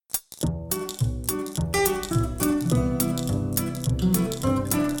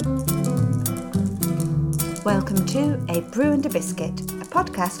Welcome to A Brew and a Biscuit, a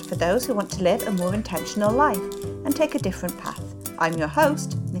podcast for those who want to live a more intentional life and take a different path. I'm your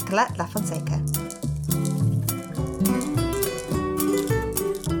host, Nicolette Lafonseca.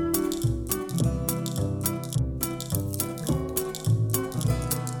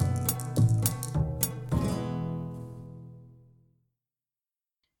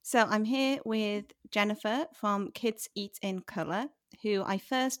 So I'm here with Jennifer from Kids Eat in Colour, who I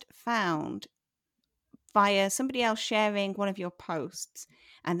first found via somebody else sharing one of your posts.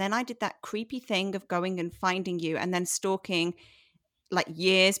 And then I did that creepy thing of going and finding you and then stalking like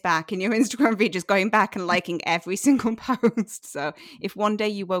years back in your Instagram feed, just going back and liking every single post. So if one day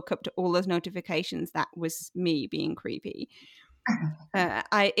you woke up to all those notifications, that was me being creepy. And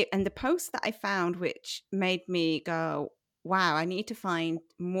the post that I found, which made me go, wow, I need to find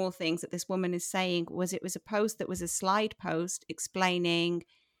more things that this woman is saying, it was a post that was a slide post explaining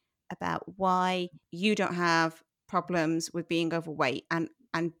about why you don't have problems with being overweight and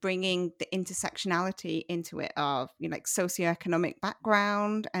bringing the intersectionality into it of, you know, like socioeconomic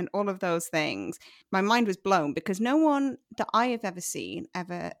background and all of those things. My mind was blown because no one that I have ever seen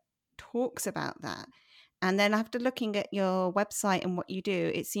ever talks about that. And then after looking at your website and what you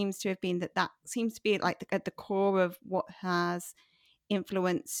do, it seems to have been that seems to be like at the core of what has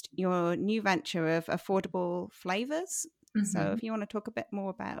influenced your new venture of affordable flavors. Mm-hmm. So if you want to talk a bit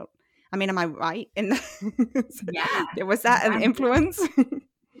more about, I mean, am I right in that? Yeah. Was that an influence?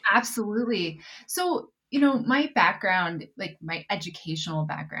 Absolutely. So, you know, my background, like my educational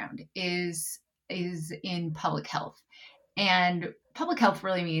background is in public health. And public health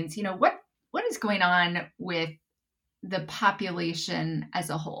really means, you know, what is going on with the population as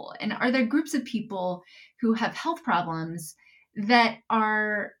a whole? And are there groups of people who have health problems that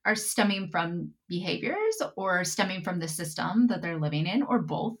are stemming from behaviors or stemming from the system that they're living in, or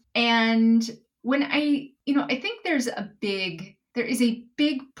both? And when I think there is a big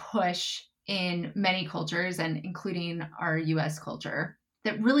push in many cultures, and including our US culture,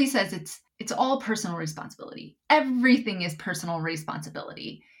 that really says it's all personal responsibility. Everything is personal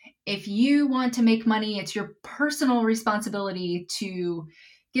responsibility. If you want to make money, it's your personal responsibility to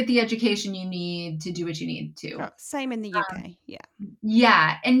get the education you need to do what you need to. Same in the UK.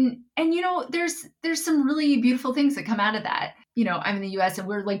 Yeah. And you know, there's some really beautiful things that come out of that. You know, I'm in the US and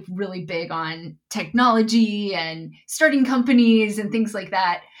we're like really big on technology and starting companies and things like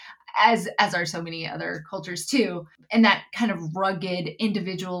that, as are so many other cultures too. And that kind of rugged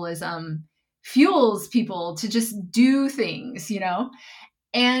individualism fuels people to just do things, you know?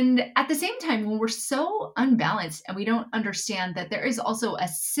 And at the same time, when we're so unbalanced and we don't understand that there is also a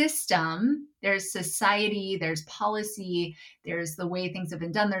system, there's society, there's policy, there's the way things have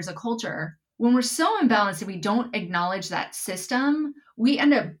been done, there's a culture. When we're so imbalanced and we don't acknowledge that system, we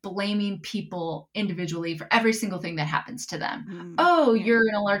end up blaming people individually for every single thing that happens to them. Mm-hmm. Oh, you're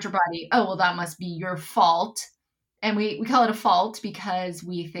in a larger body. Oh, well, that must be your fault. And we call it a fault because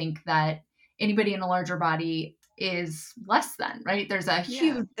we think that anybody in a larger body is less than, right? There's a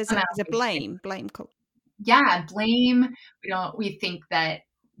huge there's a blame culture. Yeah, blame. We think that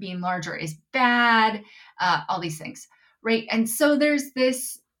being larger is bad, all these things, right? And so there's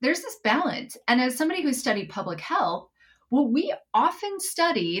this balance. And as somebody who studied public health, what we often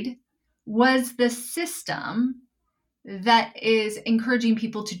studied was the system that is encouraging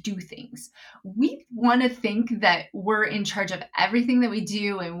people to do things. We want to think that we're in charge of everything that we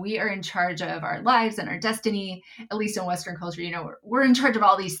do and we are in charge of our lives and our destiny. At least in Western culture, you know, we're in charge of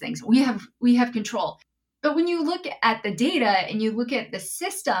all these things. We have control. But when you look at the data and you look at the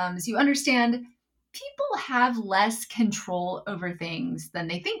systems, you understand people have less control over things than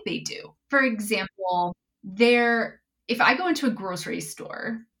they think they do. For example, if I go into a grocery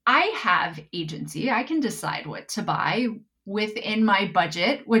store, I have agency. I can decide what to buy within my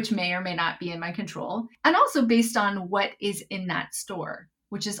budget, which may or may not be in my control, and also based on what is in that store,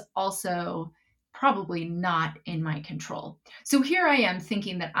 which is also probably not in my control. So here I am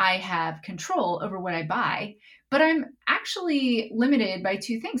thinking that I have control over what I buy, but I'm actually limited by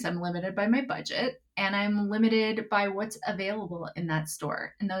two things. I'm limited by my budget and I'm limited by what's available in that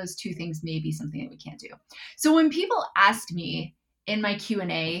store. And those two things may be something that we can't do. So when people ask me in my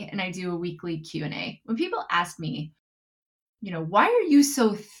Q&A, and I do a weekly Q&A, when people ask me, you know, why are you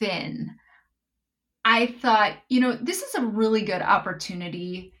so thin? I thought, you know, this is a really good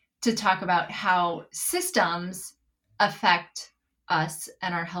opportunity to talk about how systems affect us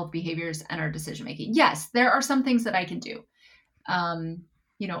and our health behaviors and our decision making. Yes, there are some things that I can do.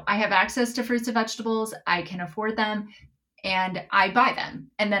 You know, I have access to fruits and vegetables. I can afford them and I buy them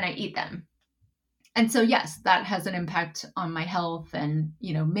and then I eat them. And so, yes, that has an impact on my health and,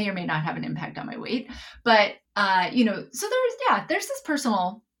 may or may not have an impact on my weight. But, so there's this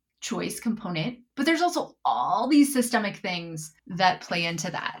personal choice component, but there's also all these systemic things that play into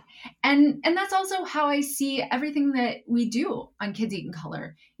that. And that's also how I see everything that we do on Kids Eat in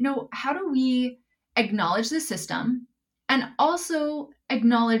Color. How do we acknowledge the system and also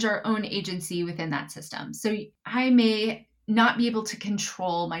acknowledge our own agency within that system? So I may not be able to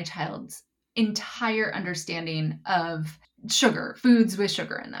control my child's entire understanding of sugar, foods with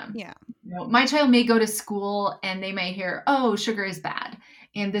sugar in them. Yeah. My child may go to school and they may hear, oh, sugar is bad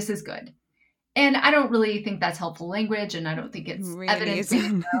and this is good. And I don't really think that's helpful language, and I don't think it's really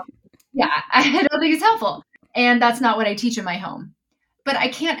evidence-based. Yeah, I don't think it's helpful. And that's not what I teach in my home. But I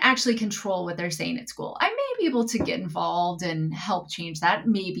can't actually control what they're saying at school. I may be able to get involved and help change that,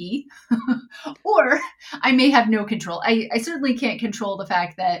 maybe. Or I may have no control. I certainly can't control the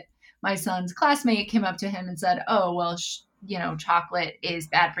fact that my son's classmate came up to him and said, oh, well, chocolate is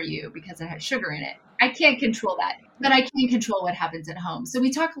bad for you because it has sugar in it. I can't control that, but I can control what happens at home. So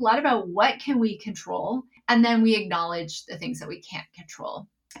we talk a lot about what can we control, and then we acknowledge the things that we can't control.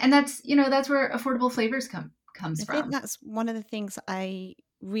 And that's where affordable flavors comes from. I think that's one of the things I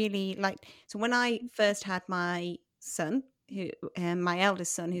really liked. So when I first had my son, my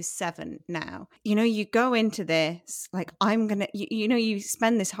eldest son, who's 7 now, you go into this like, I'm gonna, you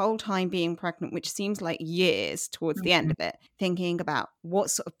spend this whole time being pregnant, which seems like years towards the end of it, thinking about what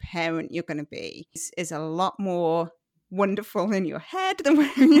sort of parent you're going to be is a lot more wonderful in your head than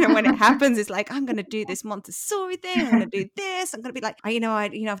when it happens. It's like, I'm going to do this Montessori thing, I'm going to do this, I'm going to be like,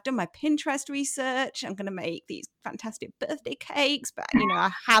 I've done my Pinterest research, I'm going to make these fantastic birthday cakes, but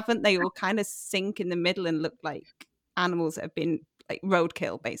I haven't. They all kind of sink in the middle and look like animals that have been like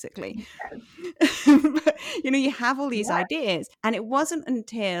roadkill, basically. But, you have all these ideas, and it wasn't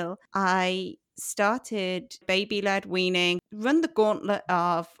until I started baby-led weaning, run the gauntlet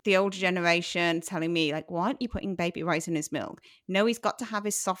of the older generation telling me like, why aren't you putting baby rice in his milk? No, he's got to have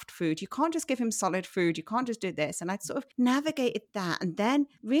his soft food. You can't just give him solid food. You can't just do this. And I'd sort of navigated that, and then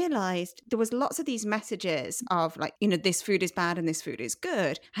realized there was lots of these messages of like, this food is bad and this food is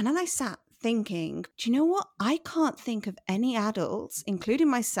good. And then I sat thinking, do you know what? I can't think of any adults,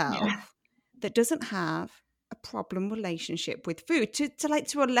 including myself, that doesn't have a problem relationship with food to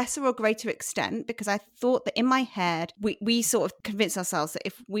a lesser or greater extent, because I thought that in my head we sort of convinced ourselves that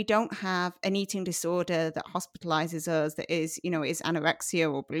if we don't have an eating disorder that hospitalizes us, that is is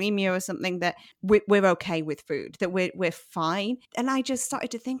anorexia or bulimia or something, that we're okay with food, that we're fine. And I just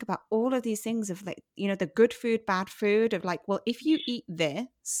started to think about all of these things of like the good food, bad food, of like, well, if you eat this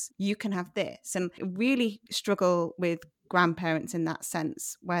you can have this. And really struggle with grandparents in that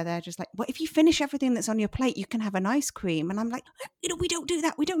sense, where they're just like, well, if you finish everything that's on your plate you can have an ice cream. And I'm like, we don't do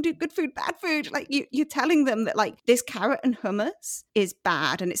that. We don't do good food, bad food. Like you're telling them that like this carrot and hummus is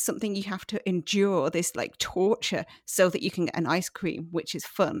bad and it's something you have to endure, this like torture, so that you can get an ice cream, which is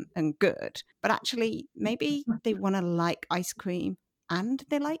fun and good. But actually maybe they want to like ice cream and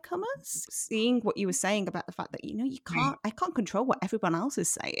they like hummus. Seeing what you were saying about the fact that I can't control what everyone else is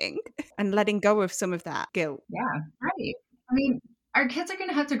saying, and letting go of some of that guilt. Yeah, right. I mean, our kids are going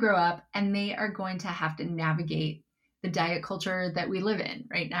to have to grow up, and they are going to have to navigate the diet culture that we live in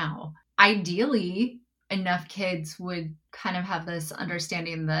right now. Ideally, enough kids would kind of have this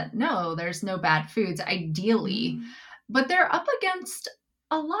understanding that no, there's no bad foods, ideally, but they're up against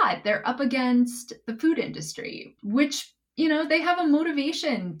a lot. They're up against the food industry, which they have a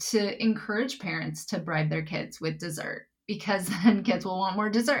motivation to encourage parents to bribe their kids with dessert, because then kids will want more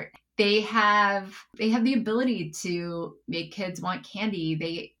dessert. They have the ability to make kids want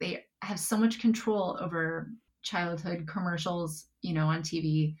candy. They have so much control over childhood commercials, on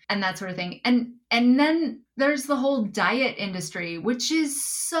TV and that sort of thing. And then there's the whole diet industry, which is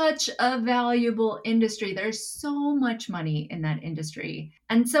such a valuable industry. There's so much money in that industry.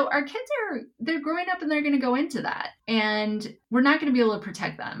 And so our kids they're growing up and they're going to go into that. And we're not going to be able to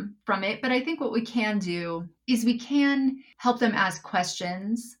protect them from it. But I think what we can do is we can help them ask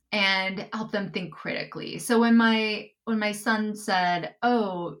questions and help them think critically. So when my son said,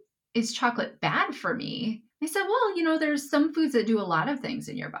 oh, is chocolate bad for me? I said, well, there's some foods that do a lot of things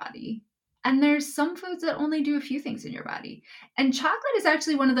in your body. And there's some foods that only do a few things in your body. And chocolate is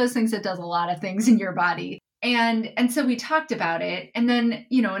actually one of those things that does a lot of things in your body. And so we talked about it. And then,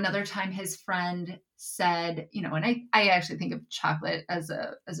 another time his friend said, and I actually think of chocolate as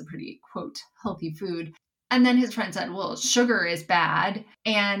a pretty, quote, healthy food. And then his friend said, well, sugar is bad.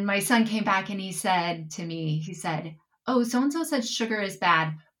 And my son came back and he said to me, oh, so-and-so said sugar is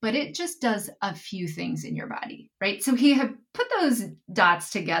bad, but it just does a few things in your body, right? So he had put those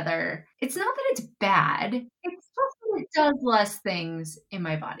dots together. It's not that it's bad. It's just that it does less things in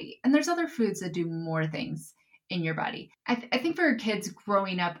my body. And there's other foods that do more things in your body. I think for kids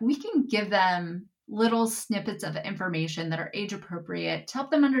growing up, we can give them little snippets of information that are age appropriate to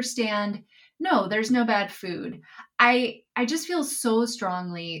help them understand, no, there's no bad food. I just feel so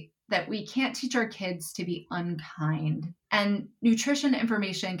strongly that we can't teach our kids to be unkind. And nutrition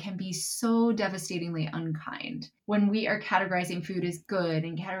information can be so devastatingly unkind when we are categorizing food as good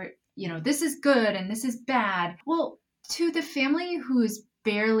and this is good and this is bad. Well, to the family who's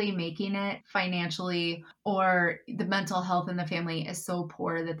barely making it financially, or the mental health in the family is so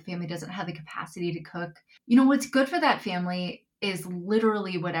poor that the family doesn't have the capacity to cook, what's good for that family is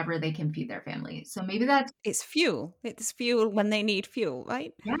literally whatever they can feed their family. So maybe it's fuel. It's fuel when they need fuel,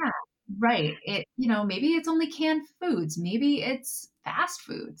 right? Yeah, right. Maybe it's only canned foods. Maybe it's fast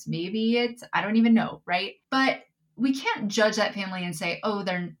foods. Maybe it's, I don't even know, right? But we can't judge that family and say, oh,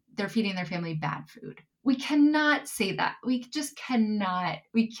 they're feeding their family bad food. We cannot say that. We just cannot.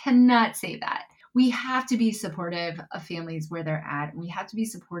 We cannot say that. We have to be supportive of families where they're at. And we have to be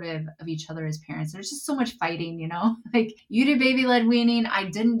supportive of each other as parents. There's just so much fighting, like you did baby-led weaning. I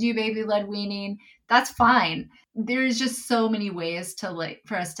didn't do baby-led weaning. That's fine. There's just so many ways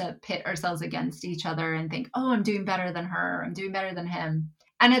for us to pit ourselves against each other and think, oh, I'm doing better than her. I'm doing better than him.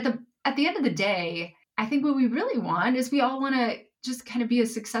 And at the end of the day, I think what we really want is we all want to just kind of be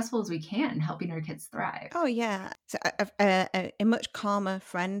as successful as we can helping our kids thrive. Oh yeah. So a much calmer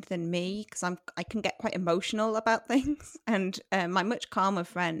friend than me, because I can get quite emotional about things, and my much calmer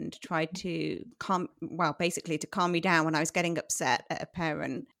friend tried to calm me down when I was getting upset at a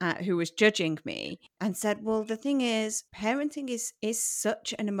parent who was judging me, and said, well, the thing is, parenting is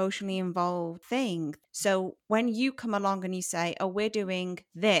such an emotionally involved thing. So when you come along and you say, oh, we're doing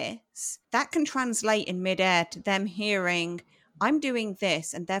this, that can translate in midair to them hearing, I'm doing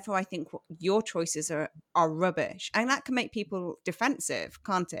this, and therefore I think your choices are rubbish. And that can make people defensive,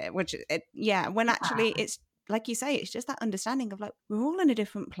 can't it? When actually it's, like you say, it's just that understanding of like, we're all in a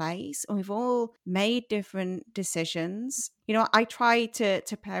different place and we've all made different decisions. I try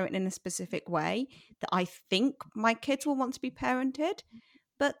to parent in a specific way that I think my kids will want to be parented.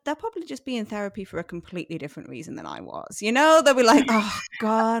 But they'll probably just be in therapy for a completely different reason than I was. They'll be like, oh,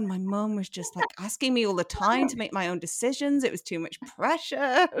 God, my mum was just like asking me all the time to make my own decisions. It was too much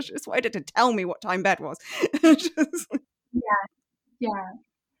pressure. She just wanted to tell me what time bed was. Yeah.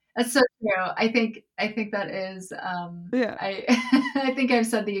 That's so true. I think that is, I think I've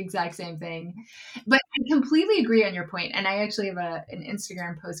said the exact same thing. But I completely agree on your point. And I actually have an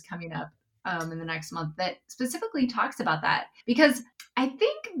Instagram post coming up in the next month that specifically talks about that, because I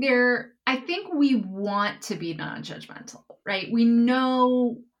think we want to be non-judgmental, right? We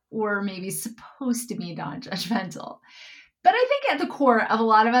know we're maybe supposed to be non-judgmental. But I think at the core of a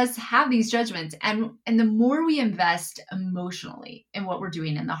lot of us have these judgments, and the more we invest emotionally in what we're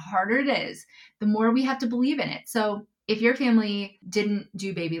doing and the harder it is, the more we have to believe in it. So if your family didn't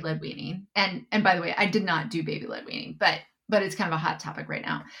do baby-led weaning, and by the way, I did not do baby-led weaning, but it's kind of a hot topic right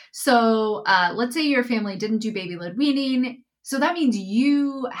now. So let's say your family didn't do baby-led weaning. So that means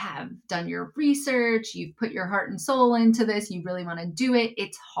you have done your research, you've put your heart and soul into this, you really want to do it.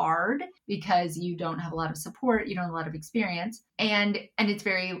 It's hard because you don't have a lot of support, you don't have a lot of experience, and it's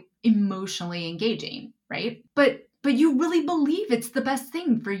very emotionally engaging, right? But you really believe it's the best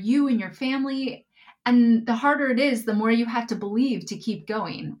thing for you and your family. And the harder it is, the more you have to believe to keep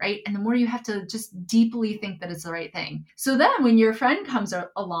going, right? And the more you have to just deeply think that it's the right thing. So then when your friend comes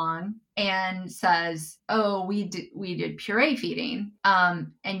along and says, oh, we did puree feeding,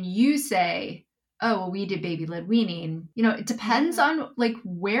 and you say, oh, well, we did baby-led weaning, it depends on like,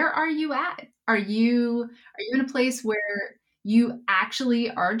 where are you at? Are you in a place where you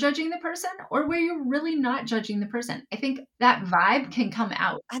actually are judging the person, or where you're really not judging the person? I think that vibe can come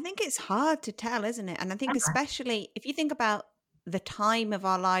out. I think it's hard to tell, isn't it? And I think especially if you think about the time of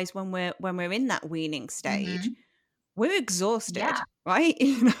our lives when we're in that weaning stage, we're exhausted, right?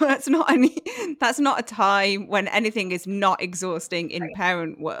 That's not a time when anything is not exhausting in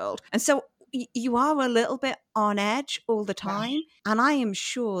parent world. And so you are a little bit on edge all the time. Right. And I am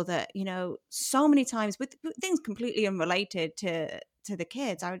sure that, so many times with things completely unrelated to the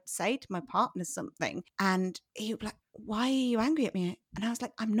kids, I would say to my partner something and he would be like, why are you angry at me? And I was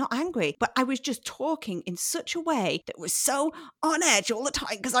like, I'm not angry, but I was just talking in such a way that was so on edge all the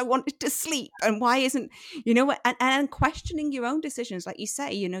time because I wanted to sleep. And why isn't, and questioning your own decisions, like you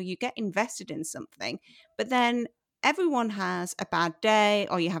say, you get invested in something, but then everyone has a bad day,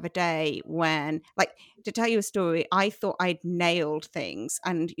 or you have a day when, like, to tell you a story, I thought I'd nailed things.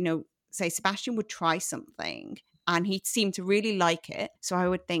 And, say Sebastian would try something and he seemed to really like it. So I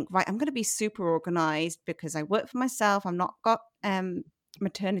would think, right, I'm going to be super organized because I work for myself. I'm not got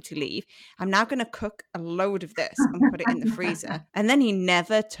maternity leave. I'm now going to cook a load of this and put it in the freezer. And then he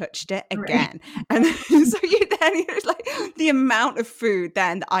never touched it again. Right. And so it's like the amount of food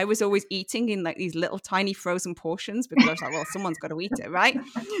then that I was always eating in like these little tiny frozen portions, because I was like, well, someone's got to eat it, right?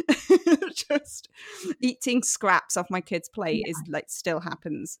 Just eating scraps off my kid's plate is like still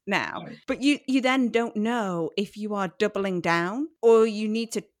happens now. Right. But you then don't know if you are doubling down or you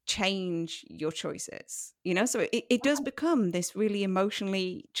need to change your choices, so it does become this really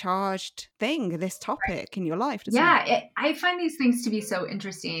emotionally charged thing, this topic in your life, doesn't it? I find these things to be so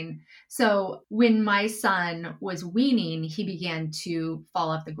interesting. So when my son was weaning, he began to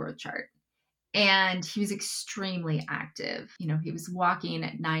fall off the growth chart. And he was extremely active. He was walking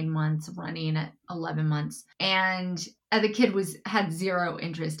at 9 months, running at 11 months. And the kid had zero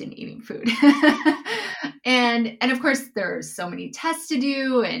interest in eating food. And of course, there's so many tests to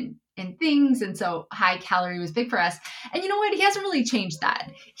do and things. And so high calorie was big for us. And you know what? He hasn't really changed that.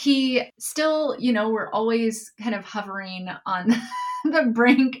 He still, we're always kind of hovering on the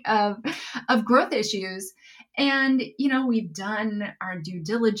brink of growth issues. And, we've done our due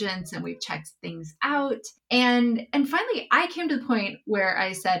diligence and we've checked things out. And finally, I came to the point where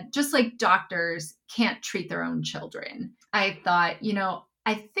I said, just like doctors can't treat their own children, I thought,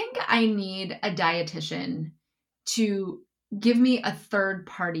 I think I need a dietitian to give me a third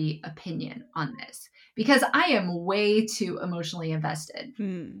party opinion on this, because I am way too emotionally invested.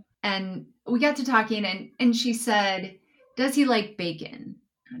 And we got to talking and she said, does he like bacon?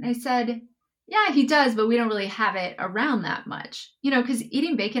 And I said, yeah, he does, but we don't really have it around that much, because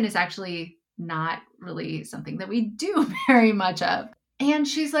eating bacon is actually not really something that we do very much of. And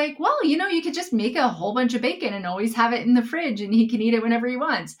she's like, well, you could just make a whole bunch of bacon and always have it in the fridge and he can eat it whenever he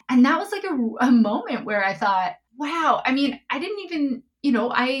wants. And that was like a moment where I thought, wow, I mean, I didn't even,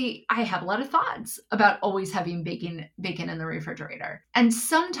 I have a lot of thoughts about always having bacon in the refrigerator. And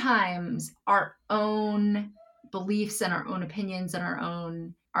sometimes our own beliefs and our own opinions and our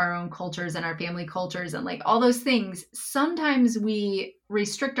own cultures and our family cultures and like all those things, sometimes we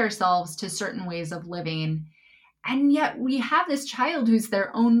restrict ourselves to certain ways of living. And yet we have this child who's their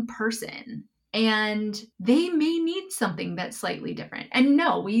own person and they may need something that's slightly different. And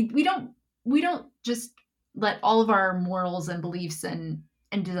no, we don't just let all of our morals and beliefs and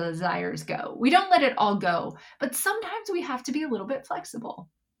desires go. We don't let it all go, but sometimes we have to be a little bit flexible.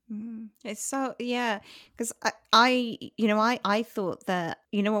 It's so, yeah, because I thought that,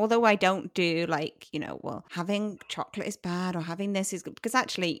 although I don't do like, well, having chocolate is bad or having this is good, because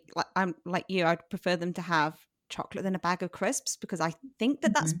actually, like, I'm like you, I'd prefer them to have chocolate than a bag of crisps, because I think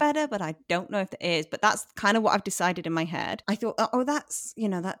that that's better, but I don't know if it is. But that's kind of what I've decided in my head. I thought, oh, that's,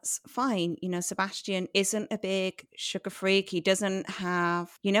 that's fine. Sebastian isn't a big sugar freak. He doesn't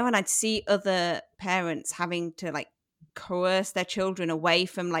have, and I'd see other parents having to like coerce their children away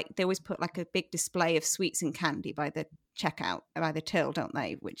from, like, they always put like a big display of sweets and candy by the checkout, by the till, don't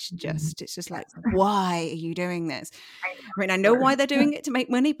they? Which just, it's just like, why are you doing this? I mean, I know why they're doing it, to make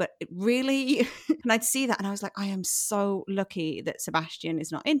money, but it really, and I'd see that and I was like, I am so lucky that Sebastian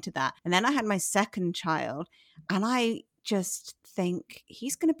is not into that. And then I had my second child and I just think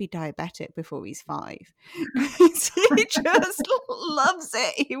he's going to be diabetic before he's 5. He just loves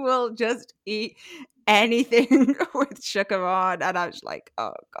it. He will just eat anything with sugar on. And I was like,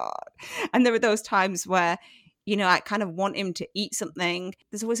 oh God. And there were those times where, I kind of want him to eat something.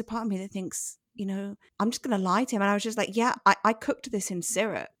 There's always a part of me that thinks, I'm just going to lie to him. And I was just like, yeah, I cooked this in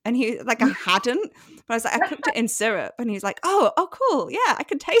syrup. And he, like, I hadn't, but I was like, I cooked it in syrup. And he's like, oh, cool. Yeah, I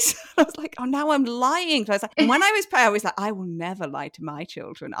can taste it. I was like, oh, now I'm lying. So I was like, and when I was pregnant, I was like, I will never lie to my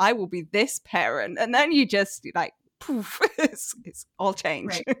children. I will be this parent. And then you just like, poof, it's all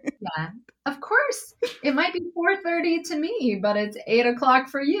changed. Right. Yeah, of course. It might be 4:30 to me, but it's 8:00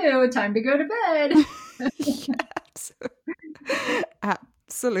 for you. Time to go to bed. Yes.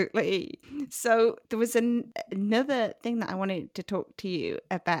 Absolutely. So there was another thing that I wanted to talk to you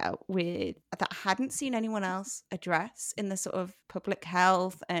about that I hadn't seen anyone else address in the sort of public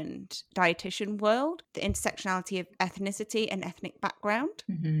health and dietitian world, the intersectionality of ethnicity and ethnic background.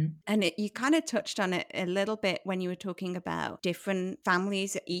 And you kind of touched on it a little bit when you were talking about different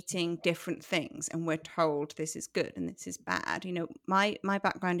families are eating different things and we're told this is good and this is bad. My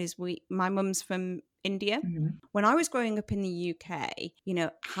background is my mum's from India. When I was growing up in the UK,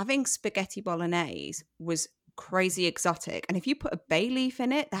 having spaghetti bolognese was crazy exotic. And if you put a bay leaf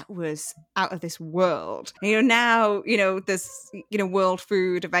in it, that was out of this world. Now, there's, world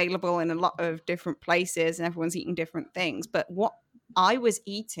food available in a lot of different places and everyone's eating different things. But what I was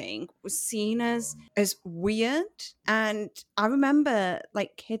eating was seen as weird. And I remember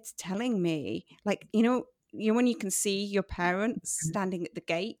like kids telling me, like, when you can see your parents standing at the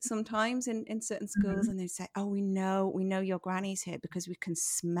gate sometimes in certain schools, and they say, oh, we know your granny's here because we can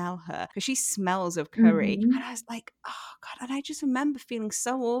smell her, because she smells of curry. And I was like, oh God. And I just remember feeling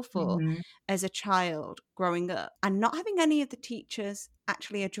so awful as a child growing up and not having any of the teachers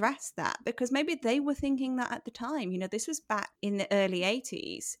actually address that, because maybe they were thinking that at the time. This was back in the early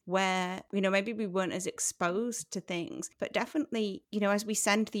 80s where, maybe we weren't as exposed to things, but definitely, as we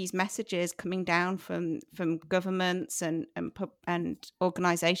send these messages coming down from governments and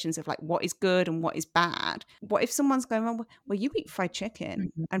organizations of like what is good and what is bad, what if someone's going, well, you eat fried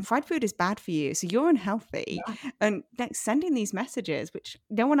chicken and fried food is bad for you, so you're unhealthy. And like sending these messages which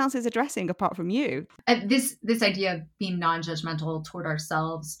no one else is addressing apart from you. This idea of being non-judgmental toward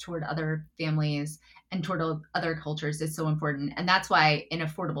ourselves, toward other families, and toward other cultures is so important. And that's why in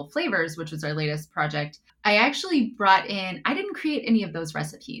Affordable Flavors, which was our latest project, I actually I didn't create any of those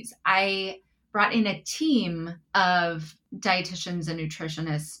recipes. I brought in a team of dietitians and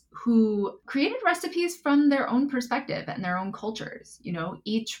nutritionists who created recipes from their own perspective and their own cultures.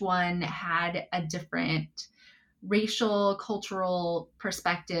 Each one had a different racial, cultural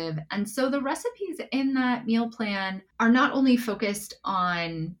perspective. And so the recipes in that meal plan are not only focused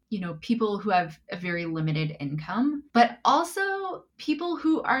on, people who have a very limited income, but also people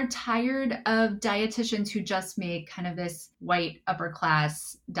who are tired of dietitians who just make kind of this white upper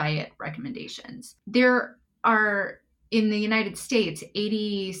class diet recommendations. There are, in the United States,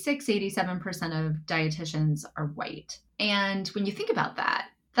 86-87% of dietitians are white. And when you think about that,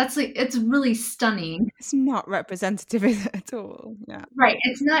 it's really stunning. It's not representative at all. Yeah. Right.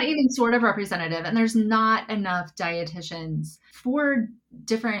 It's not even sort of representative. And there's not enough dietitians for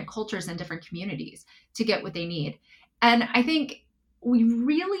different cultures and different communities to get what they need. And I think we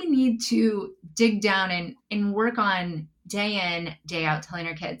really need to dig down and work on day in, day out, telling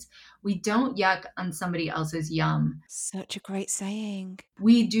our kids, we don't yuck on somebody else's yum. Such a great saying.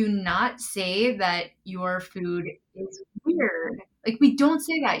 We do not say that your food is weird. Like, we don't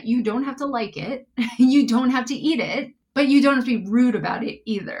say that. You don't have to like it. You don't have to eat it, but you don't have to be rude about it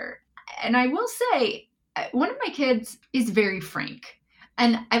either. And I will say, one of my kids is very frank.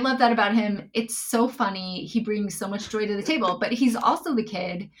 And I love that about him. It's so funny. He brings so much joy to the table, but he's also the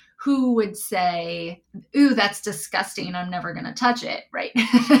kid who would say, ooh, that's disgusting. I'm never going to touch it. Right.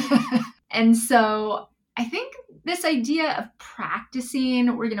 And so I think this idea of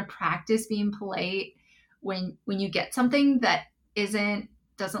practicing, we're going to practice being polite when you get something that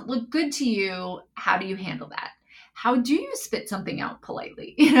doesn't look good to you. How do you handle that? How do you spit something out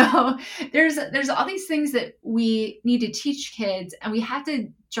politely? There's all these things that we need to teach kids, and we have to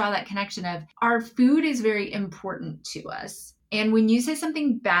draw that connection of our food is very important to us. And when you say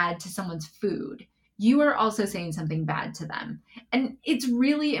something bad to someone's food, you are also saying something bad to them. And it's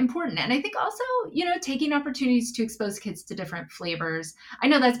really important. And I think also, taking opportunities to expose kids to different flavors. I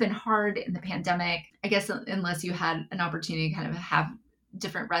know that's been hard in the pandemic, I guess, unless you had an opportunity to kind of have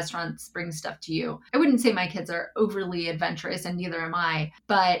different restaurants bring stuff to you. I wouldn't say my kids are overly adventurous, and neither am I,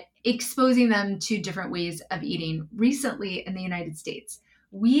 but exposing them to different ways of eating. Recently in the United States,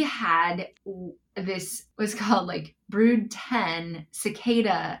 we had this was called like Brood 10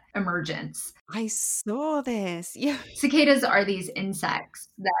 cicada emergence. I saw this. Yeah. Cicadas are these insects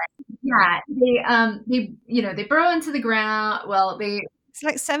that, they burrow into the ground. Well, it's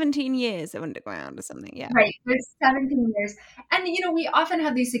like 17 years they're underground or something. Yeah. Right. There's 17 years. And, we often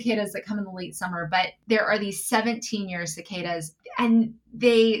have these cicadas that come in the late summer, but there are these 17-year cicadas, and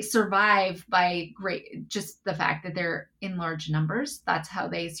they survive by just the fact that they're in large numbers. That's how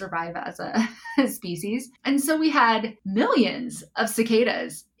they survive as a species. And so we had millions of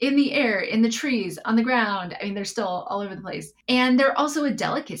cicadas in the air, in the trees, on the ground. I mean, they're still all over the place. And they're also a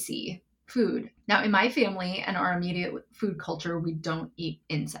delicacy food. Now, in my family and our immediate food culture, we don't eat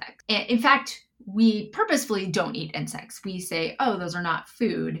insects. And in fact, we purposefully don't eat insects. We say, oh, those are not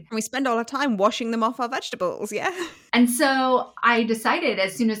food. And we spend all our time washing them off our vegetables. Yeah. And so I decided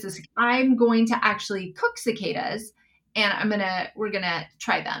as soon as I'm going to actually cook cicadas, and we're going to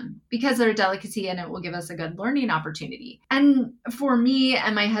try them because they're a delicacy and it will give us a good learning opportunity. And for me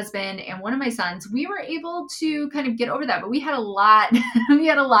and my husband and one of my sons, we were able to kind of get over that, but we had a lot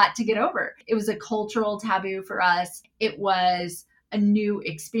to get over. It was a cultural taboo for us. It was a new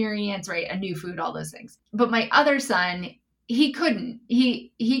experience, right? A new food, all those things. But my other son, he couldn't.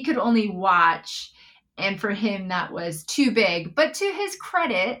 He could only watch And for him, that was too big. But to his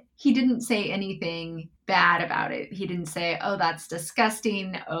credit, he didn't say anything bad about it. He didn't say, oh, that's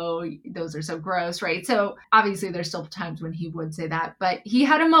disgusting. Oh, those are so gross, right? So obviously there's still times when he would say that, but he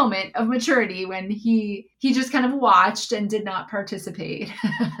had a moment of maturity when he just kind of watched and did not participate.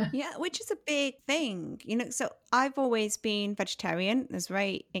 Yeah, which is a big thing, so I've always been vegetarian, that's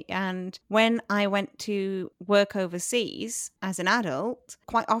right. And when I went to work overseas as an adult,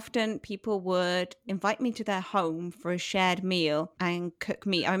 quite often people would invite me to their home for a shared meal and cook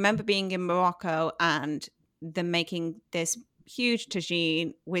meat. I remember being in Morocco and them making this huge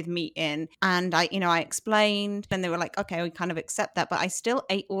tagine with meat in, and I explained, and they were like, okay, we kind of accept that, but I still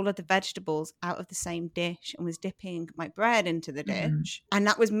ate all of the vegetables out of the same dish and was dipping my bread into the dish. And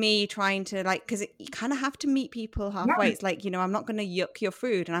that was me trying to, like, because you kind of have to meet people halfway. It's like, I'm not going to yuck your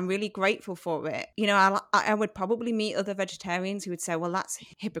food, and I'm really grateful for it. I would probably meet other vegetarians who would say, well, that's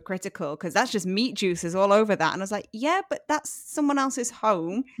hypocritical because that's just meat juices all over that. And I was like, yeah, but that's someone else's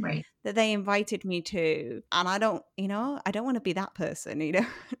home, right, that they invited me to, and I don't want to be that person.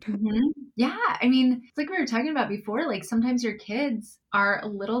 Yeah, I mean, it's like we were talking about before, like sometimes your kids are a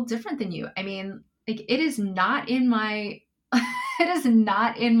little different than you. I mean, like it is not in my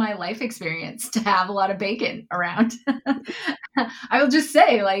life experience to have a lot of bacon around. I will just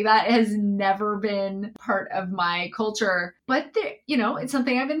say, like, that has never been part of my culture, but it's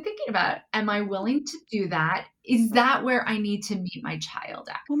something I've been thinking about. Am I willing to do that? Is that where I need to meet my child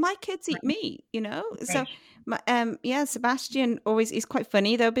at? Well, my kids eat meat, Right. so Sebastian always is quite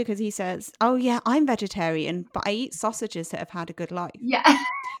funny though, because he says, oh yeah, I'm vegetarian, but I eat sausages that have had a good life. Yeah.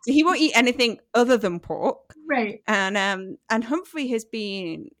 So he won't eat anything other than pork. Right. And Humphrey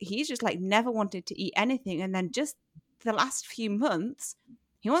he's just like never wanted to eat anything, and then just the last few months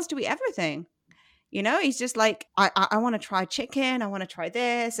he wants to eat everything. He's just like, I want to try chicken, I want to try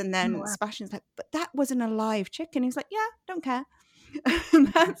this. And then Sebastian's like, but that wasn't a live chicken. He's like, yeah, don't care. And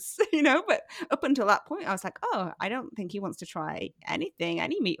that's, but up until that point, I was like, oh, I don't think he wants to try anything,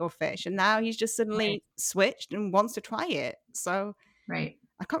 any meat or fish. And now he's just suddenly switched and wants to try it. So right,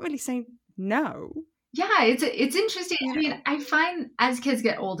 I can't really say no. Yeah, it's interesting. I mean, I find as kids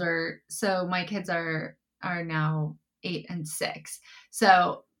get older, so my kids are now 8 and 6.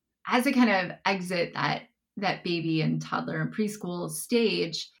 So as they kind of exit that baby and toddler and preschool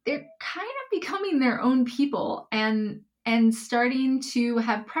stage, they're kind of becoming their own people and starting to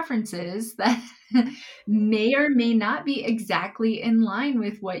have preferences that may or may not be exactly in line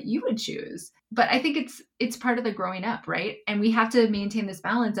with what you would choose. But I think it's part of the growing up, right? And we have to maintain this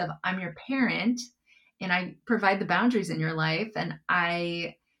balance of, I'm your parent and I provide the boundaries in your life, and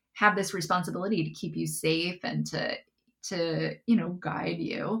I have this responsibility to keep you safe and to guide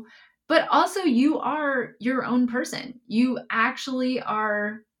you. But also, you are your own person. You actually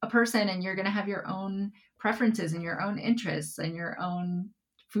are a person, and you're going to have your own preferences and your own interests and your own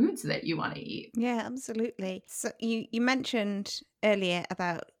foods that you want to eat. Yeah, absolutely. So you mentioned earlier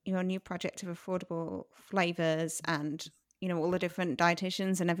about your new project of affordable flavors and all the different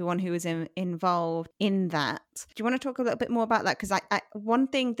dietitians and everyone who is involved in that. Do you want to talk a little bit more about that? Because one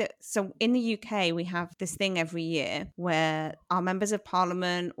thing so in the UK, we have this thing every year where our members of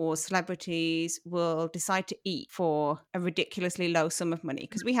parliament or celebrities will decide to eat for a ridiculously low sum of money.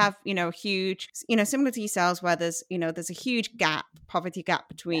 Because we have, huge, similar to yourselves, where there's a huge poverty gap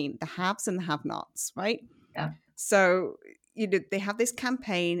between the haves and the have-nots, right? Yeah. So, they have this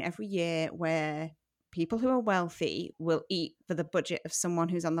campaign every year where people who are wealthy will eat for the budget of someone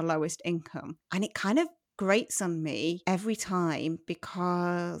who's on the lowest income. And it kind of grates on me every time,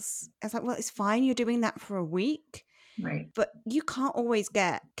 because it's like, well, it's fine, you're doing that for a week. Right. But you can't always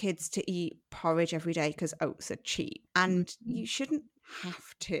get kids to eat porridge every day because oats are cheap. And you shouldn't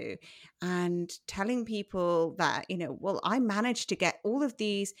have to. And telling people that, well, I managed to get all of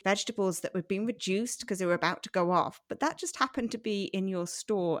these vegetables that were being reduced because they were about to go off, but that just happened to be in your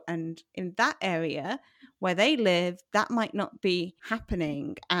store, and in that area where they live, that might not be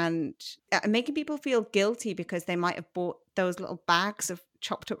happening. And making people feel guilty because they might have bought those little bags of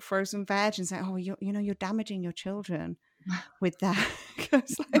chopped up frozen veg and say, oh, you're damaging your children with that.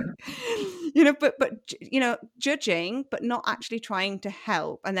 But judging, but not actually trying to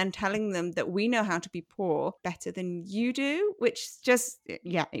help, and then telling them that we know how to be poor better than you do, which just,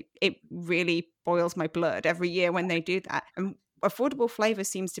 it really boils my blood every year when they do that. And affordable flavor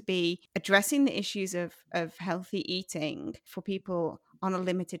seems to be addressing the issues of healthy eating for people on a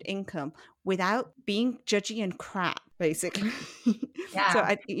limited income without being judgy and crap, basically. Yeah.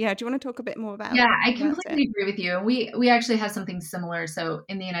 So, do you want to talk a bit more about Yeah, I it? completely agree with you. We actually have something similar. So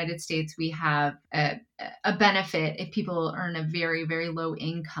in the United States, we have a benefit if people earn a very, very low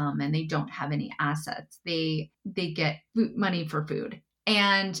income and they don't have any assets. They get money for food.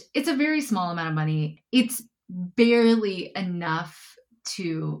 And it's a very small amount of money. It's barely enough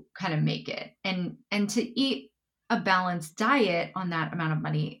to kind of make it. And to eat a balanced diet on that amount of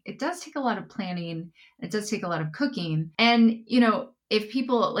money, it does take a lot of planning. It does take a lot of cooking. And, if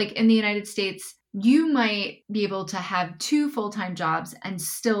people like in the United States, you might be able to have 2 full-time jobs and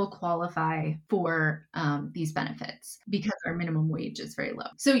still qualify for these benefits because our minimum wage is very low.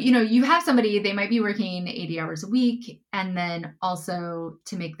 So, you have somebody, they might be working 80 hours a week, and then also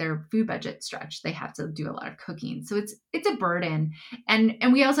to make their food budget stretch, they have to do a lot of cooking. So it's a burden. And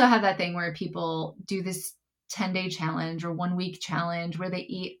we also have that thing where people do this 10-day challenge or 1-week challenge where they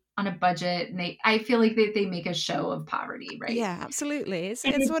eat on a budget, and I feel like they make a show of poverty, right? Yeah, absolutely.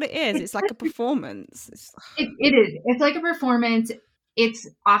 It's what it is. It's like a performance. It is. It's like a performance. It's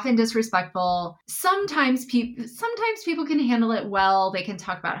often disrespectful. Sometimes people can handle it well. They can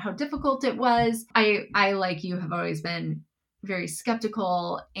talk about how difficult it was. I like you have always been very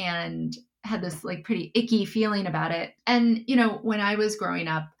skeptical and had this like pretty icky feeling about it. And when I was growing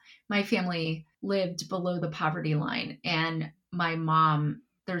up, my family lived below the poverty line, and my mom,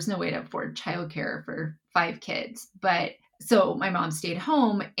 there's no way to afford childcare for 5 kids. But so my mom stayed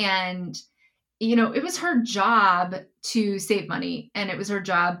home, and, it was her job to save money, and it was her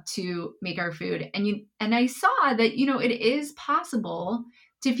job to make our food. And I saw that, it is possible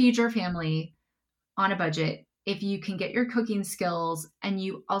to feed your family on a budget if you can get your cooking skills and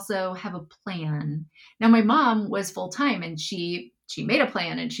you also have a plan. Now, my mom was full-time, and she made a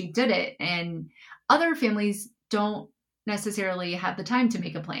plan and she did it. And other families don't necessarily have the time to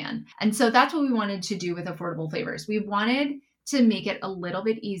make a plan. And so that's what we wanted to do with Affordable Flavors. We wanted to make it a little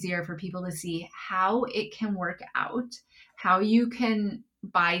bit easier for people to see how it can work out, how you can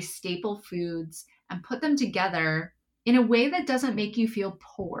buy staple foods and put them together in a way that doesn't make you feel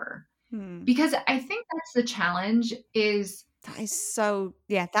poor. Because I think that's the challenge is... That is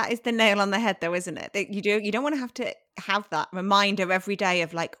that is the nail on the head though, isn't it? That you don't want to have that reminder every day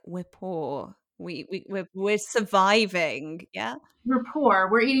of like, we're poor. We're surviving. Yeah. We're poor.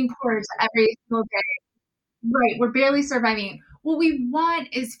 We're eating porridge every single day. Right. We're barely surviving. What we want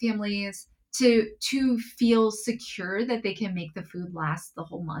is families to feel secure that they can make the food last the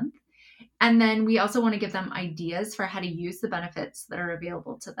whole month. And then we also want to give them ideas for how to use the benefits that are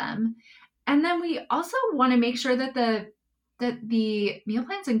available to them. And then we also want to make sure that the meal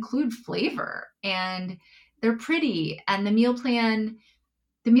plans include flavor and they're pretty. And the meal plan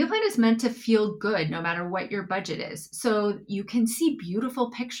is meant to feel good no matter what your budget is. So you can see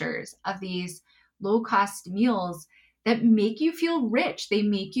beautiful pictures of these low-cost meals that make you feel rich. They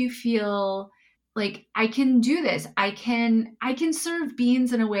make you feel like, I can do this. I can serve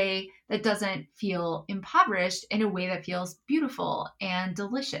beans in a way that doesn't feel impoverished, in a way that feels beautiful and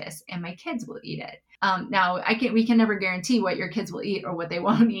delicious, and my kids will eat it. Now, we can never guarantee what your kids will eat or what they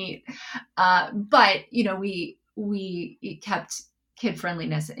won't eat. But we kept kid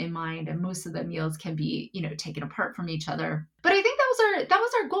friendliness in mind, and most of the meals can be, taken apart from each other. But I think that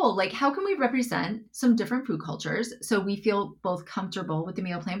was our goal. Like, how can we represent some different food cultures so we feel both comfortable with the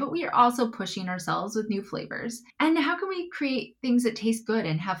meal plan, but we are also pushing ourselves with new flavors? And how can we create things that taste good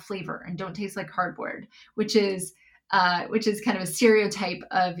and have flavor and don't taste like cardboard, which is kind of a stereotype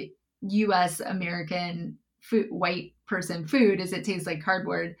of U.S. American food, white person food, is it tastes like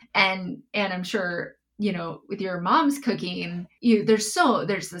cardboard. And I'm sure, with your mom's cooking, there's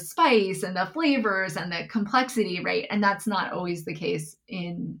the spice and the flavors and the complexity, right? And that's not always the case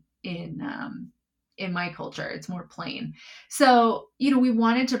in my culture. It's more plain. So, we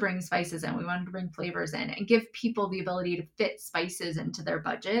wanted to bring spices in, we wanted to bring flavors in and give people the ability to fit spices into their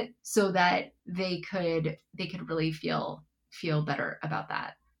budget so that they could really feel better about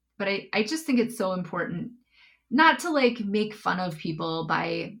that. But I just think it's so important not to like make fun of people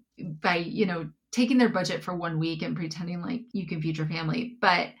by taking their budget for 1 week and pretending like you can feed your family.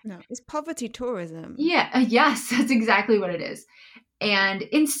 But no, it's poverty tourism. Yeah. Yes, that's exactly what it is. And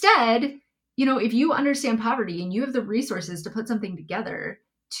instead, if you understand poverty and you have the resources to put something together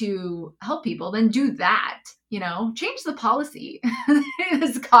to help people, then do that. Change the policy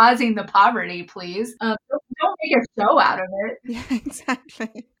that's causing the poverty, please. Don't make a show out of it. Yeah,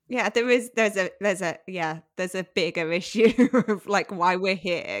 exactly. Yeah, there's a bigger issue of like why we're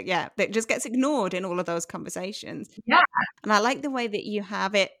here. Yeah, that just gets ignored in all of those conversations. Yeah. And I like the way that you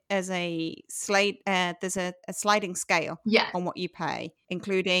have it as a slate. There's a sliding scale Yes. on what you pay,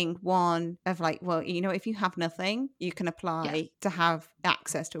 including one of like, well, if you have nothing, you can Yes. apply to have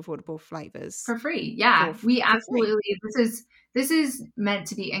access to affordable flavors For free. Yeah. We for free. absolutely, this is meant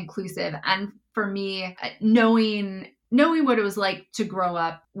to be inclusive. And for me, knowing what it was like to grow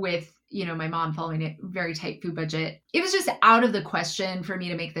up with, my mom following a very tight food budget, it was just out of the question for me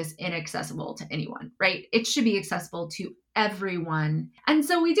to make this inaccessible to anyone, right? It should be accessible to everyone. And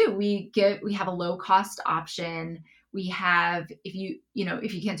so we do. We have a low cost option. We have, if you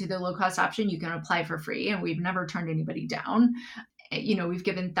can't do the low cost option, you can apply for free, and we've never turned anybody down. We've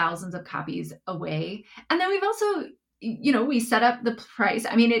given thousands of copies away. And then we've also, we set up the price.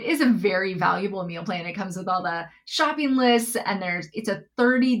 I mean, it is a very valuable meal plan. It comes with all the shopping lists, and it's a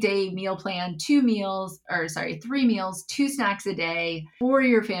 30-day meal plan, 3 meals, 2 snacks a day for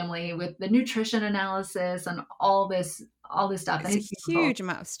your family with the nutrition analysis and all this stuff. And It's a it's beautiful. huge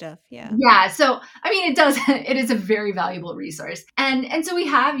amount of stuff. Yeah. Yeah. So, I mean, it is a very valuable resource. And so we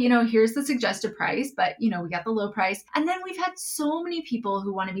have, here's the suggested price, but, we got the low price. And then we've had so many people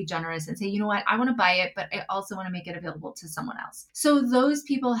who want to be generous and say, you know what, I want to buy it, but I also want to make it available to someone else. So those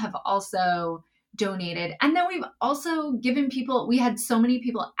people have also donated. And then we've also given people, we had so many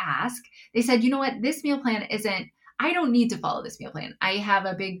people ask, they said, you know what, this meal plan I don't need to follow this meal plan. I have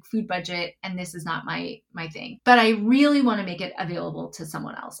a big food budget and this is not my thing. But I really want to make it available to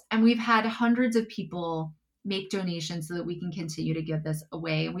someone else. And we've had hundreds of people make donations so that we can continue to give this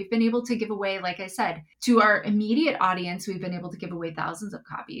away. And we've been able to give away, like I said, to our immediate audience, we've been able to give away thousands of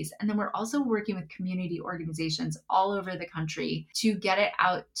copies. And then we're also working with community organizations all over the country to get it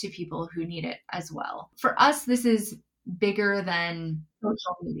out to people who need it as well. For us, this is bigger than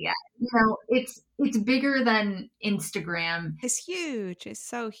social media. It's bigger than Instagram. It's huge. It's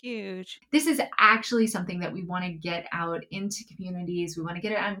so huge. This is actually something that we want to get out into communities. We want to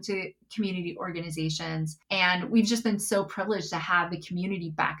get it out into community organizations. And we've just been so privileged to have the community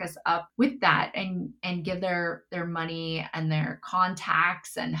back us up with that and give their money and their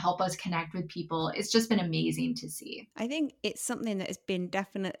contacts and help us connect with people. It's just been amazing to see. I think it's something that has been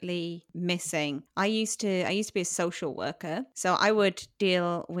definitely missing. I used to be a social worker, so I would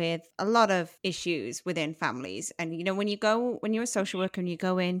deal with a lot of issues within families. And when you're a social worker and you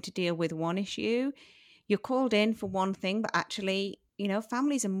go in to deal with one issue, you're called in for one thing, but actually,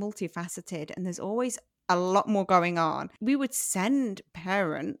 families are multifaceted and there's always a lot more going on. We would send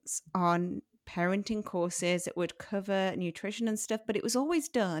parents on parenting courses that would cover nutrition and stuff, but it was always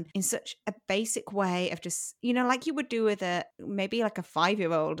done in such a basic way of just, like you would do with maybe like a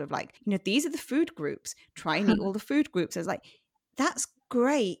 5-year-old of like, these are the food groups, try and eat all the food groups. I was like, that's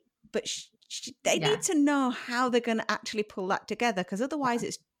great, but they need to know how they're going to actually pull that together, because otherwise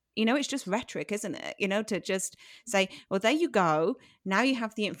it's just rhetoric, isn't it? To just say, well, there you go, now you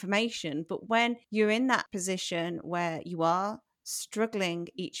have the information. But when you're in that position where you are struggling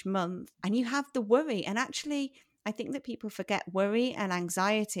each month and you have the worry, and actually I think that people forget worry and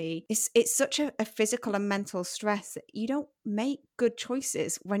anxiety. It's such a physical and mental stress that you don't make good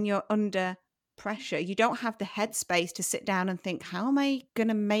choices when you're under pressure. You don't have the headspace to sit down and think, how am I going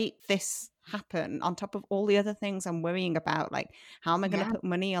to make this happen on top of all the other things I'm worrying about? Like, how am I going to put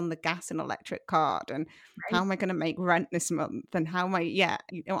money on the gas and electric card? And how am I going to make rent this month? And how am I,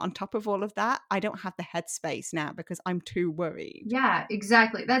 on top of all of that, I don't have the headspace now because I'm too worried. Yeah,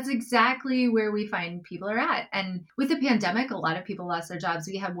 exactly. That's exactly where we find people are at. And with the pandemic, a lot of people lost their jobs.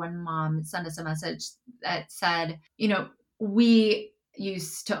 We had one mom send us a message that said, we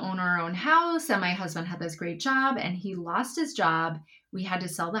used to own our own house and my husband had this great job and he lost his job. We had to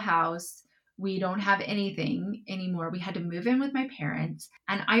sell the house. We don't have anything anymore. We had to move in with my parents.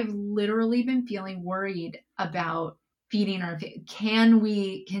 And I've literally been feeling worried about feeding can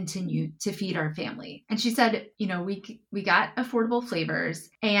we continue to feed our family? And she said, we got affordable flavors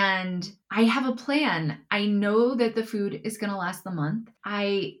and I have a plan. I know that the food is going to last the month.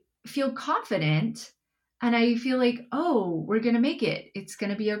 I feel confident. And I feel like, oh, we're going to make it. It's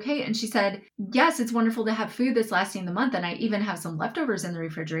going to be okay. And she said, yes, it's wonderful to have food that's lasting the month. And I even have some leftovers in the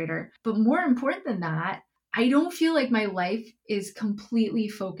refrigerator. But more important than that, I don't feel like my life is completely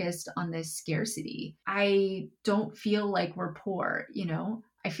focused on this scarcity. I don't feel like we're poor.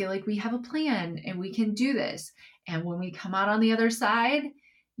 I feel like we have a plan and we can do this. And when we come out on the other side,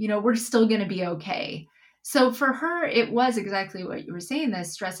 we're still going to be okay. So for her, it was exactly what you were saying,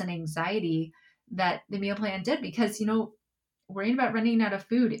 this stress and anxiety that the meal plan did, because, worrying about running out of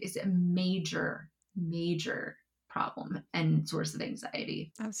food is a major, major problem and source of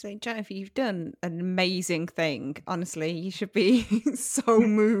anxiety. Absolutely. Jennifer, you've done an amazing thing. Honestly, you should be so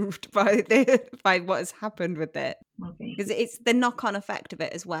moved by what has happened with it. Well, thank Because you. it's the knock-on effect of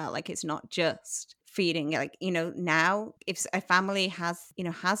it as well. Like, it's not just feeding, like, now if a family has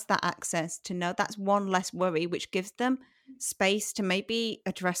that access to know, that's one less worry, which gives them space to maybe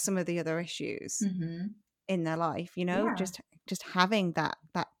address some of the other issues Mm-hmm. in their life, Yeah. just having that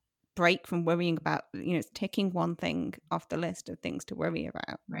break from worrying about, ticking one thing off the list of things to worry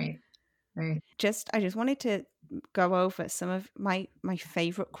about. Right. I just wanted to go over some of my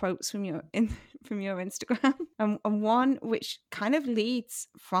favorite quotes from your Instagram, and one which kind of leads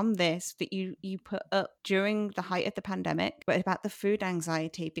from this that you put up during the height of the pandemic, but about the food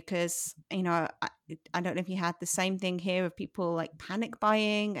anxiety, because I don't know if you had the same thing here of people like panic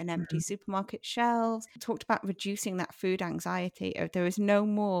buying and empty supermarket shelves. Talked about reducing that food anxiety. If there is no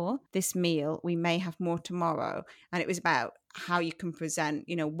more this meal, we may have more tomorrow. And it was about how you can present,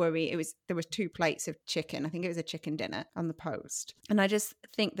 worry. There was 2 plates of chicken. I think it was a chicken dinner on the post. And I just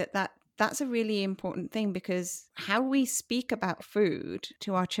think that's a really important thing, because how we speak about food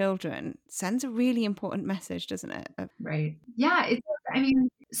to our children sends a really important message, doesn't it? Right. Yeah.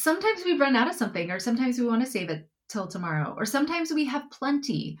 Sometimes we run out of something, or sometimes we want to save it till tomorrow, or sometimes we have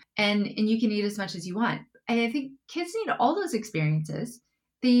plenty and you can eat as much as you want. And I think kids need all those experiences.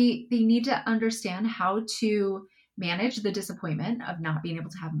 They need to understand how to manage the disappointment of not being able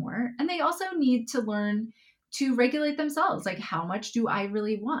to have more. And they also need to learn to regulate themselves. Like, how much do I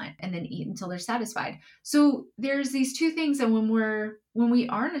really want? And then eat until they're satisfied. So there's these 2 things. And when we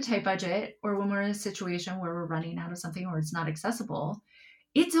are in a tight budget, or when we're in a situation where we're running out of something or it's not accessible,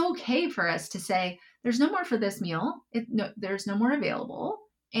 it's okay for us to say, there's no more for this meal. There's no more available,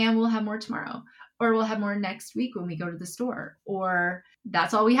 and we'll have more tomorrow, or we'll have more next week when we go to the store, or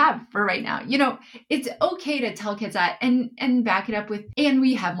that's all we have for right now. It's okay to tell kids that and back it up with, and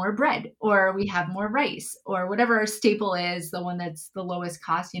we have more bread, or we have more rice, or whatever our staple is, the one that's the lowest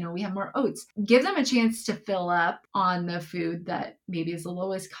cost. We have more oats. Give them a chance to fill up on the food that maybe is the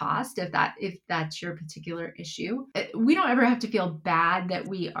lowest cost, if that's your particular issue. We don't ever have to feel bad that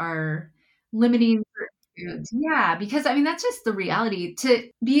we are limiting foods. Yeah, because that's just the reality, to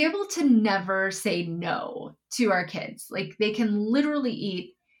be able to never say no to our kids. Like, they can literally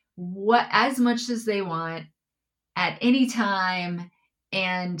eat as much as they want at any time.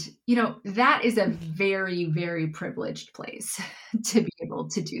 And, that is a very, very privileged place to be able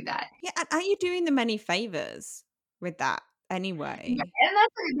to do that. Yeah. And are you doing them any favors with that anyway? Yeah,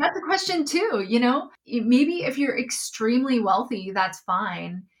 and that's a question too. Maybe if you're extremely wealthy, that's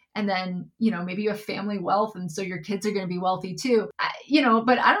fine. And then, maybe you have family wealth, and so your kids are going to be wealthy too.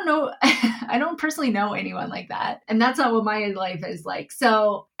 But I don't know. I don't personally know anyone like that. And that's not what my life is like.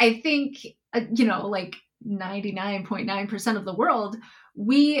 So I think, like 99.9% of the world,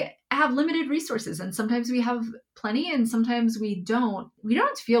 we have limited resources, and sometimes we have plenty and sometimes we don't. We don't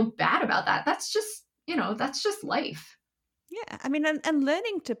have to feel bad about that. That's just life. Yeah, and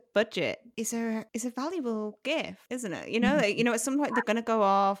learning to budget is a valuable gift, isn't it? At some point they're going to go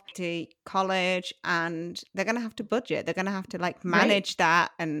off to college and they're going to have to budget. They're going to have to manage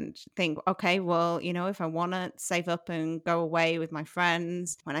that and think, okay, well, if I want to save up and go away with my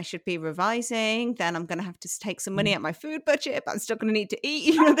friends when I should be revising, then I'm going to have to take some money out my food budget, but I'm still going to need to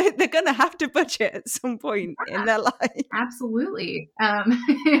eat. They're going to have to budget at some point in their life. Absolutely.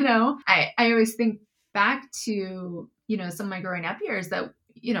 I always think back to some of my growing up years that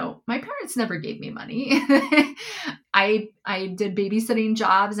my parents never gave me money. I did babysitting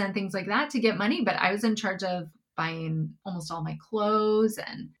jobs and things like that to get money, but I was in charge of buying almost all my clothes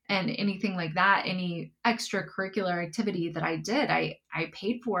and anything like that. Any extracurricular activity that I did, I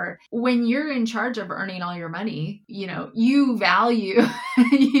paid for. When you're in charge of earning all your money, you value,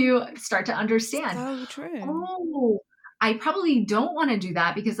 you start to understand. So true. Oh, I probably don't want to do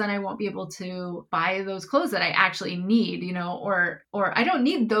that, because then I won't be able to buy those clothes that I actually need, or I don't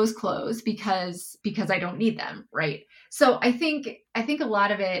need those clothes because I don't need them. Right. So I think a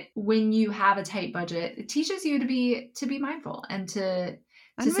lot of it, when you have a tight budget, it teaches you to be mindful and to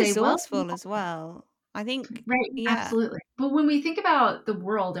say, resourceful as well. I think. Right. Yeah. Absolutely. But when we think about the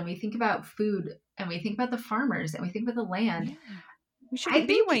world, and we think about food, and we think about the farmers, and we think about the land, yeah. We shouldn't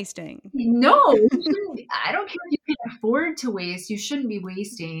be wasting. No, you shouldn't. I don't care if you can afford to waste. You shouldn't be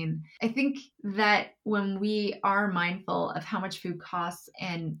wasting. I think that when we are mindful of how much food costs,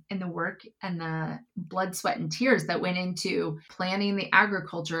 and the work and the blood, sweat, and tears that went into planting the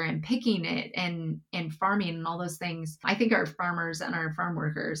agriculture and picking it and farming and all those things, I think our farmers and our farm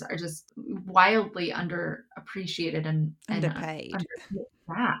workers are just wildly underappreciated and underpaid.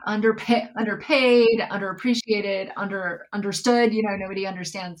 Yeah, underpaid, underappreciated, understood. Nobody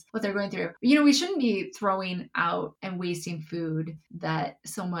understands what they're going through. We shouldn't be throwing out and wasting food that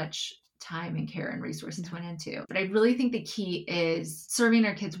so much time and care and resources went into. But I really think the key is serving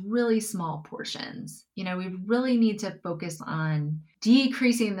our kids really small portions. We really need to focus on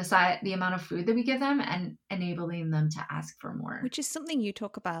decreasing the amount of food that we give them and enabling them to ask for more. Which is something you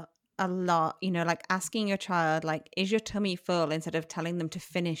talk about a lot, like asking your child, like, is your tummy full, instead of telling them to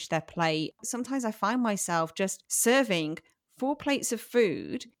finish their plate. Sometimes I find myself just serving 4 plates of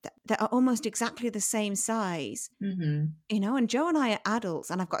food that are almost exactly the same size. Mm-hmm. And Joe and I are adults,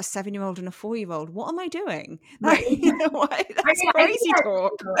 and I've got a 7-year-old and a 4-year-old. What am I doing? Right. That's crazy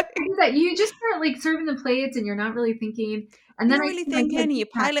talk. I do that. You just start like serving the plates and you're not really thinking. And then you're really thinking, you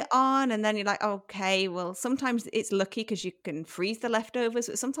pile it on, and then you're like, okay, well, sometimes it's lucky because you can freeze the leftovers,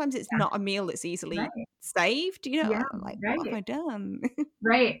 but sometimes it's not a meal that's easily saved. Like, what have I done?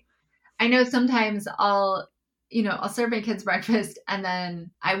 Right. I know sometimes I'll serve my kids breakfast and then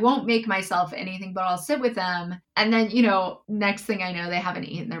I won't make myself anything, but I'll sit with them. And then, next thing I know, they haven't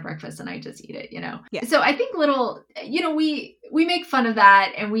eaten their breakfast and I just eat it, Yeah. So I think we make fun of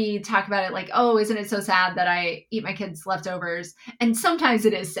that and we talk about it like, oh, isn't it so sad that I eat my kids' leftovers? And sometimes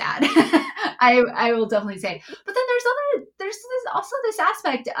it is sad. I will definitely say. But then there's also this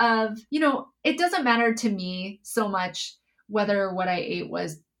aspect of, it doesn't matter to me so much whether what I ate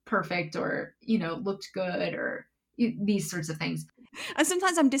was perfect or, looked good or these sorts of things. And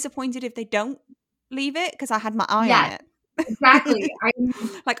sometimes I'm disappointed if they don't leave it because I had my eye on it. Exactly.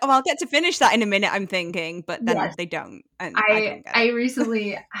 Like, oh, I'll get to finish that in a minute, I'm thinking, but then they don't. And I don't get it. I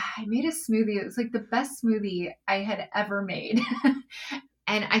recently, I made a smoothie. It was like the best smoothie I had ever made.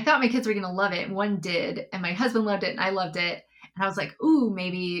 And I thought my kids were going to love it. And one did. And my husband loved it and I loved it. And I was like, ooh,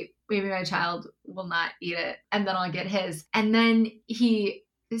 maybe my child will not eat it. And then I'll get his. And then he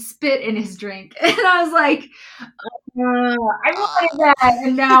spit in his drink. And I was like, I wanted that.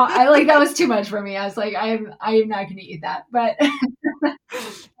 And now that was too much for me. I was like, I am not going to eat that. But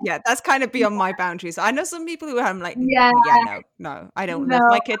yeah, that's kind of beyond my boundaries. I know some people who I'm like, no, I don't love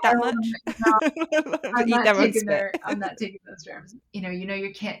my kid that much. I'm not taking those germs.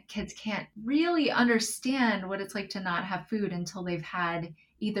 Your kids can't really understand what it's like to not have food until they've had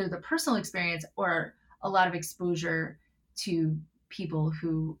either the personal experience or a lot of exposure to people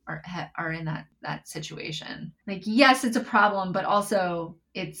who are in that situation. Like, yes, it's a problem, but also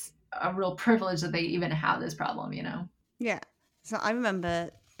it's a real privilege that they even have this problem, Yeah. So I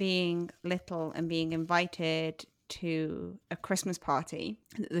remember being little and being invited to a Christmas party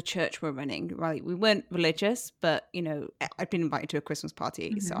that the church were running. Right, we weren't religious, but I'd been invited to a Christmas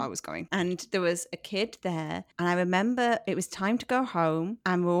party, so I was going. And there was a kid there, and I remember it was time to go home,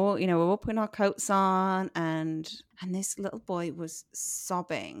 and we're all putting our coats on, and this little boy was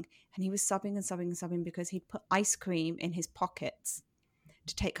sobbing, and he was sobbing and sobbing and sobbing because he'd put ice cream in his pockets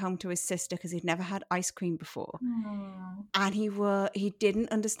to take home to his sister because he'd never had ice cream before. Aww. And he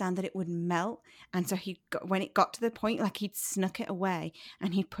didn't understand that it would melt, and so when it got to the point, like, he'd snuck it away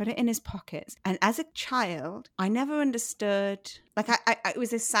and he'd put it in his pockets. And as a child, I never understood, like, it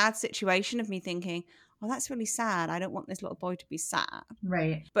was this sad situation of me thinking, well, that's really sad. I don't want this little boy to be sad.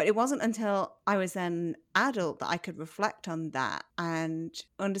 Right. But it wasn't until I was an adult that I could reflect on that and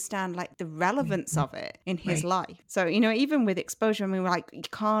understand, like, the relevance of it in his life. So, even with exposure, I mean, we're like, you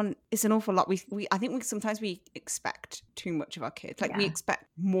can't, it's an awful lot. I think sometimes we expect too much of our kids. Like, we expect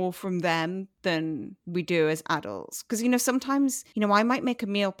more from them than we do as adults. Because, sometimes, I might make a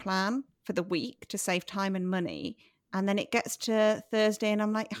meal plan for the week to save time and money. And then it gets to Thursday and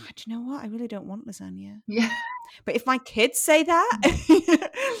I'm like, oh, do you know what? I really don't want lasagna. Yeah. But if my kids say that,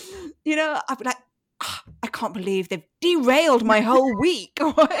 I'd be like, oh, I can't believe they've derailed my whole week.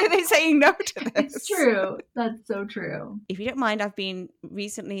 Why are they saying no to this? It's true. That's so true. If you don't mind, I've been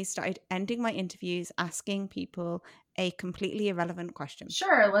recently started ending my interviews asking people a completely irrelevant question.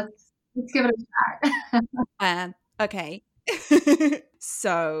 Sure. Let's give it a shot. Okay.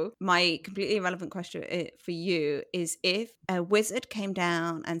 So my completely irrelevant question for you is, if a wizard came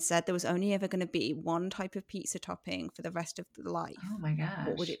down and said there was only ever going to be one type of pizza topping for the rest of life, oh my gosh,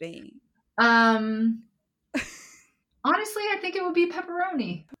 what would it be? Honestly, I think it would be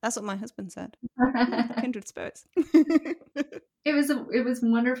pepperoni. That's what my husband said. Kindred spirits. It was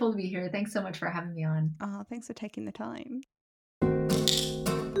wonderful to be here. Thanks so much for having me on. Thanks for taking the time.